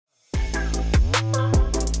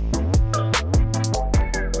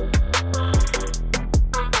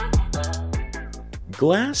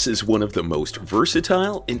Glass is one of the most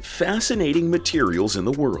versatile and fascinating materials in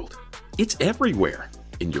the world. It's everywhere,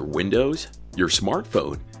 in your windows, your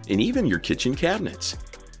smartphone, and even your kitchen cabinets.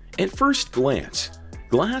 At first glance,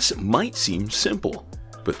 glass might seem simple,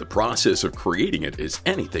 but the process of creating it is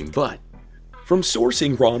anything but. From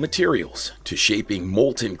sourcing raw materials to shaping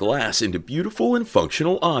molten glass into beautiful and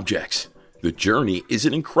functional objects, the journey is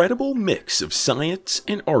an incredible mix of science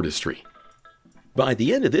and artistry. By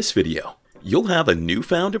the end of this video, you'll have a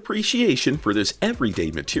newfound appreciation for this everyday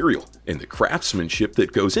material and the craftsmanship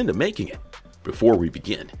that goes into making it. Before we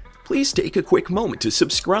begin, please take a quick moment to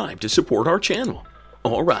subscribe to support our channel.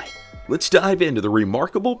 Alright, let's dive into the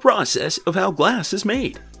remarkable process of how glass is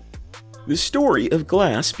made. The story of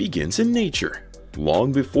glass begins in nature.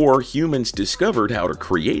 Long before humans discovered how to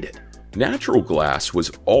create it, natural glass was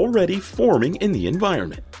already forming in the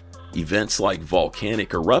environment. Events like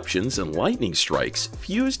volcanic eruptions and lightning strikes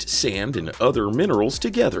fused sand and other minerals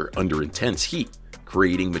together under intense heat,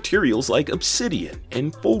 creating materials like obsidian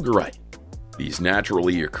and fulgurite. These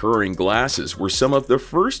naturally occurring glasses were some of the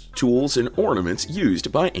first tools and ornaments used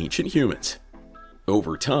by ancient humans.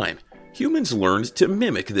 Over time, humans learned to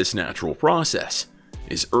mimic this natural process.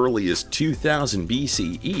 As early as 2000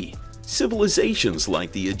 BCE, civilizations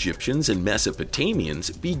like the Egyptians and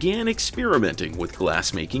Mesopotamians began experimenting with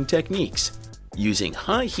glassmaking techniques, using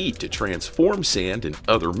high heat to transform sand and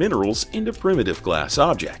other minerals into primitive glass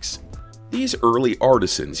objects. These early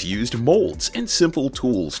artisans used molds and simple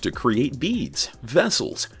tools to create beads,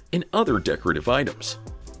 vessels, and other decorative items.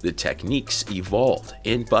 The techniques evolved,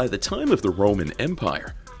 and by the time of the Roman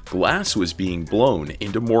Empire, glass was being blown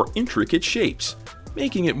into more intricate shapes,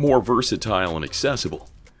 making it more versatile and accessible.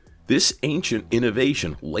 This ancient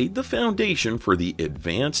innovation laid the foundation for the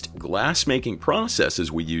advanced glass-making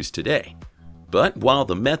processes we use today. But while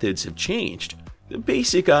the methods have changed, the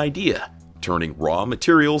basic idea, turning raw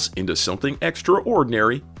materials into something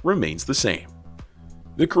extraordinary, remains the same.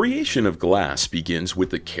 The creation of glass begins with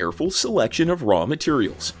the careful selection of raw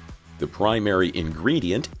materials. The primary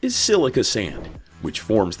ingredient is silica sand, which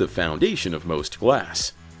forms the foundation of most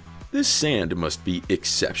glass. This sand must be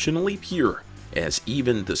exceptionally pure, as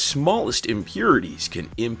even the smallest impurities can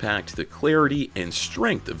impact the clarity and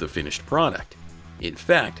strength of the finished product. In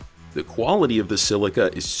fact, the quality of the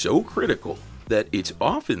silica is so critical that it's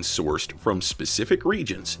often sourced from specific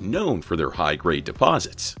regions known for their high-grade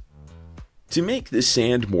deposits. To make this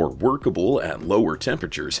sand more workable at lower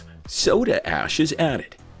temperatures, soda ash is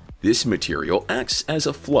added. This material acts as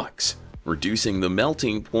a flux, reducing the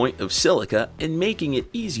melting point of silica and making it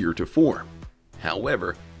easier to form.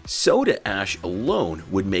 However, soda ash alone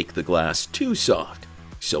would make the glass too soft,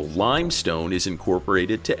 so limestone is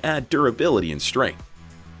incorporated to add durability and strength.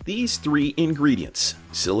 These three ingredients,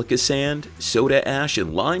 silica sand, soda ash,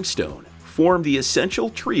 and limestone, form the essential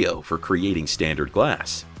trio for creating standard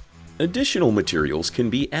glass. Additional materials can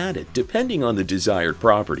be added depending on the desired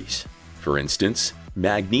properties. For instance,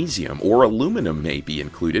 magnesium or aluminum may be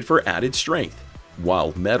included for added strength,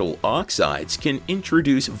 while metal oxides can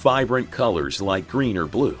introduce vibrant colors like green or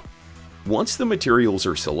blue. Once the materials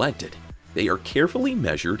are selected, they are carefully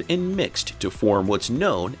measured and mixed to form what's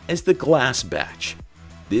known as the glass batch.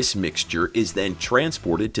 This mixture is then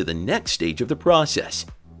transported to the next stage of the process,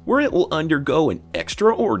 where it will undergo an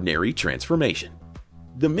extraordinary transformation.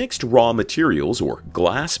 The mixed raw materials, or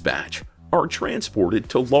glass batch, are transported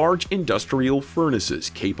to large industrial furnaces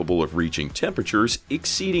capable of reaching temperatures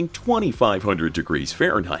exceeding 2,500 degrees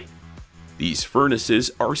Fahrenheit. These furnaces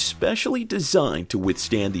are specially designed to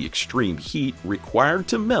withstand the extreme heat required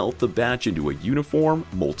to melt the batch into a uniform,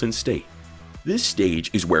 molten state. This stage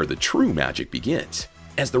is where the true magic begins,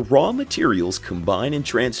 as the raw materials combine and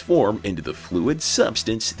transform into the fluid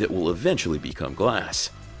substance that will eventually become glass.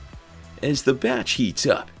 As the batch heats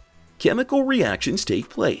up, chemical reactions take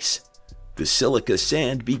place. The silica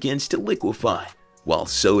sand begins to liquefy, while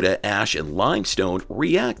soda ash and limestone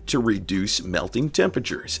react to reduce melting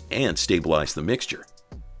temperatures and stabilize the mixture.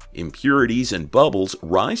 Impurities and bubbles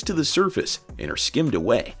rise to the surface and are skimmed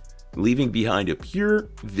away, leaving behind a pure,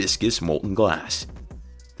 viscous molten glass.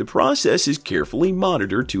 The process is carefully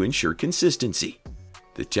monitored to ensure consistency.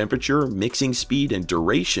 The temperature, mixing speed, and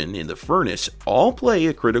duration in the furnace all play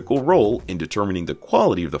a critical role in determining the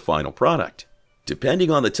quality of the final product. Depending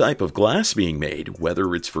on the type of glass being made,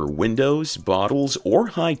 whether it's for windows, bottles, or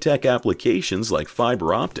high-tech applications like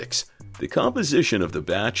fiber optics, the composition of the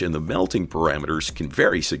batch and the melting parameters can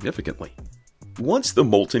vary significantly. Once the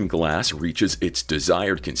molten glass reaches its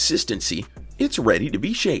desired consistency, it's ready to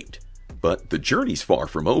be shaped. But the journey's far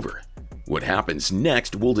from over. What happens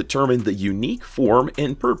next will determine the unique form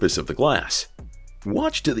and purpose of the glass.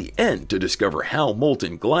 Watch to the end to discover how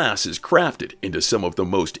molten glass is crafted into some of the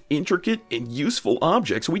most intricate and useful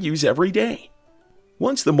objects we use every day.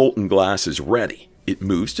 Once the molten glass is ready, it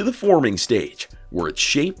moves to the forming stage, where it's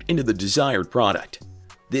shaped into the desired product.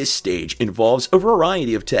 This stage involves a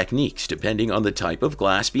variety of techniques depending on the type of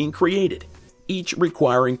glass being created, each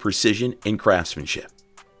requiring precision and craftsmanship.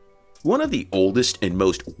 One of the oldest and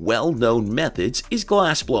most well-known methods is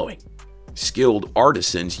glass blowing. Skilled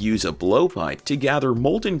artisans use a blowpipe to gather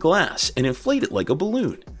molten glass and inflate it like a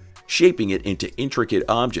balloon, shaping it into intricate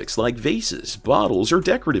objects like vases, bottles, or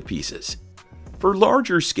decorative pieces. For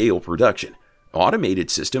larger-scale production, automated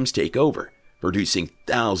systems take over, producing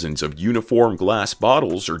thousands of uniform glass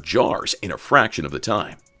bottles or jars in a fraction of the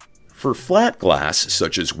time. For flat glass,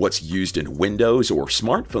 such as what's used in windows or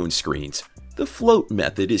smartphone screens, the float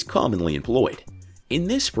method is commonly employed. In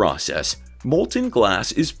this process, molten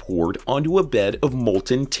glass is poured onto a bed of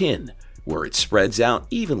molten tin, where it spreads out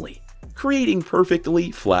evenly, creating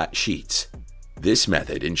perfectly flat sheets. This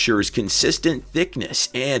method ensures consistent thickness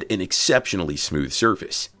and an exceptionally smooth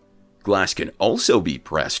surface. Glass can also be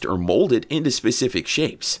pressed or molded into specific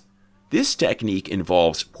shapes. This technique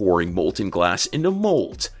involves pouring molten glass into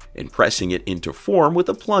molds and pressing it into form with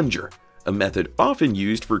a plunger, a method often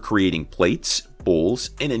used for creating plates, bowls,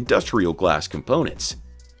 and industrial glass components.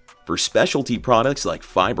 For specialty products like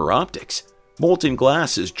fiber optics, molten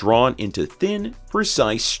glass is drawn into thin,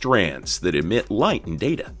 precise strands that emit light and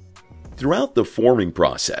data. Throughout the forming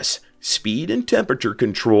process, speed and temperature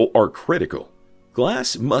control are critical.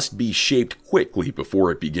 Glass must be shaped quickly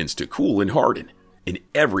before it begins to cool and harden, and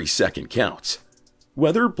every second counts.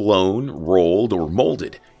 Whether blown, rolled, or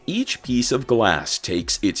molded, each piece of glass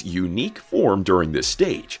takes its unique form during this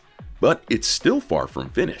stage, but it's still far from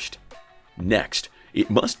finished. Next, it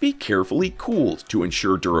must be carefully cooled to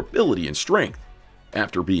ensure durability and strength.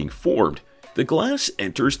 After being formed, the glass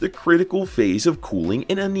enters the critical phase of cooling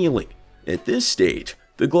and annealing. At this stage,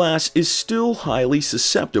 the glass is still highly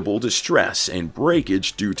susceptible to stress and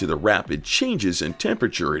breakage due to the rapid changes in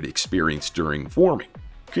temperature it experienced during forming.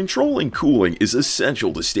 Controlling cooling is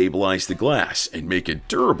essential to stabilize the glass and make it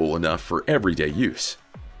durable enough for everyday use.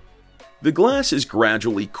 The glass is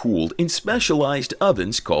gradually cooled in specialized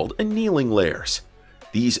ovens called annealing layers.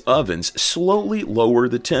 These ovens slowly lower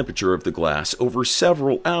the temperature of the glass over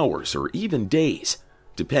several hours or even days,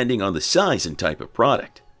 depending on the size and type of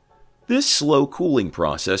product. This slow cooling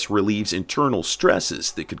process relieves internal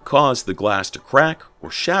stresses that could cause the glass to crack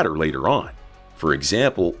or shatter later on. For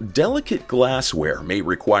example, delicate glassware may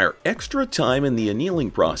require extra time in the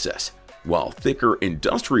annealing process, while thicker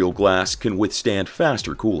industrial glass can withstand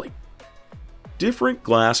faster cooling. Different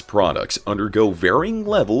glass products undergo varying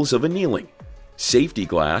levels of annealing. Safety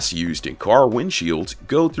glass used in car windshields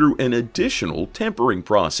go through an additional tempering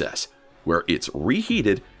process, where it's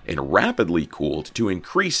reheated and rapidly cooled to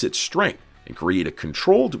increase its strength and create a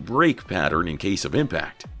controlled break pattern in case of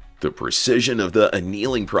impact. The precision of the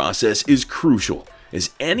annealing process is crucial,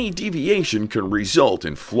 as any deviation can result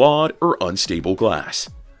in flawed or unstable glass.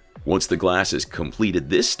 Once the glass has completed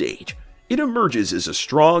this stage, it emerges as a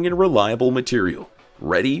strong and reliable material,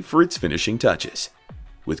 ready for its finishing touches.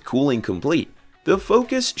 With cooling complete, the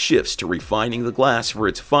focus shifts to refining the glass for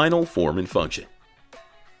its final form and function.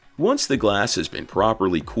 Once the glass has been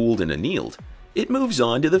properly cooled and annealed, it moves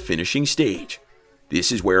on to the finishing stage.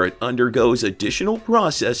 This is where it undergoes additional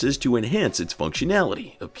processes to enhance its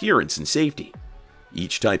functionality, appearance, and safety.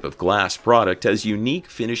 Each type of glass product has unique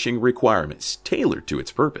finishing requirements tailored to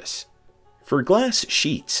its purpose. For glass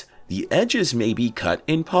sheets, the edges may be cut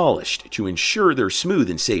and polished to ensure they're smooth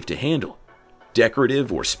and safe to handle.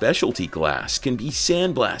 Decorative or specialty glass can be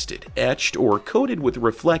sandblasted, etched, or coated with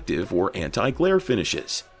reflective or anti-glare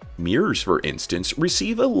finishes. Mirrors, for instance,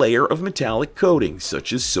 receive a layer of metallic coatings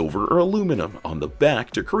such as silver or aluminum on the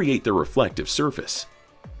back to create their reflective surface.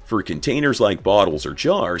 For containers like bottles or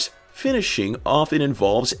jars, finishing often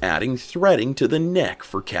involves adding threading to the neck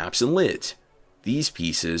for caps and lids. These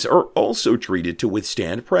pieces are also treated to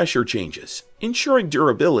withstand pressure changes, ensuring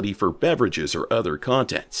durability for beverages or other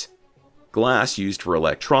contents. Glass used for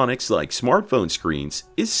electronics like smartphone screens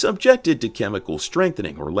is subjected to chemical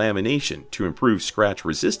strengthening or lamination to improve scratch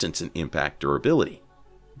resistance and impact durability.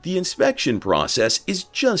 The inspection process is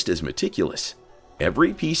just as meticulous.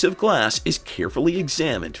 Every piece of glass is carefully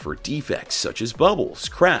examined for defects such as bubbles,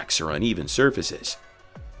 cracks, or uneven surfaces.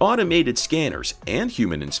 Automated scanners and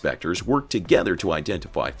human inspectors work together to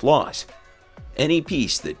identify flaws. Any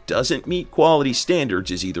piece that doesn't meet quality standards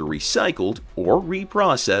is either recycled or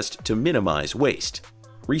reprocessed to minimize waste.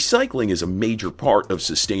 Recycling is a major part of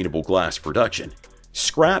sustainable glass production.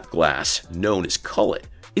 Scrap glass, known as cullet,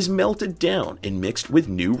 is melted down and mixed with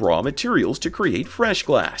new raw materials to create fresh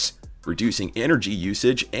glass, reducing energy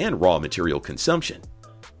usage and raw material consumption.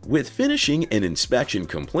 With finishing and inspection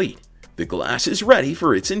complete, the glass is ready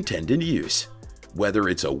for its intended use, whether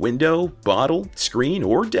it's a window, bottle, screen,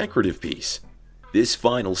 or decorative piece. This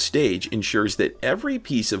final stage ensures that every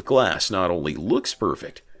piece of glass not only looks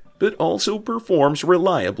perfect, but also performs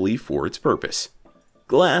reliably for its purpose.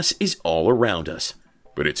 Glass is all around us,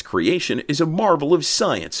 but its creation is a marvel of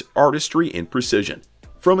science, artistry, and precision.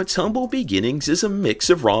 From its humble beginnings as a mix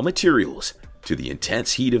of raw materials, to the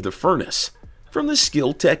intense heat of the furnace, from the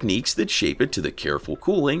skilled techniques that shape it to the careful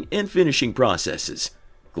cooling and finishing processes,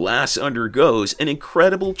 glass undergoes an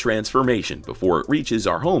incredible transformation before it reaches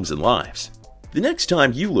our homes and lives. The next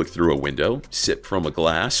time you look through a window, sip from a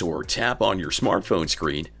glass, or tap on your smartphone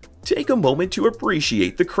screen, take a moment to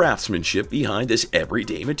appreciate the craftsmanship behind this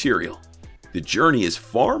everyday material. The journey is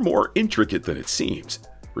far more intricate than it seems,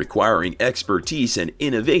 requiring expertise and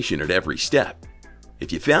innovation at every step.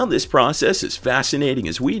 If you found this process as fascinating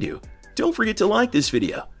as we do, don't forget to like this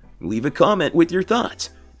video, leave a comment with your thoughts,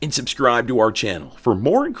 and subscribe to our channel for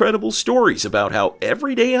more incredible stories about how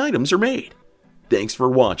everyday items are made. Thanks for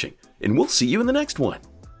watching, and we'll see you in the next one.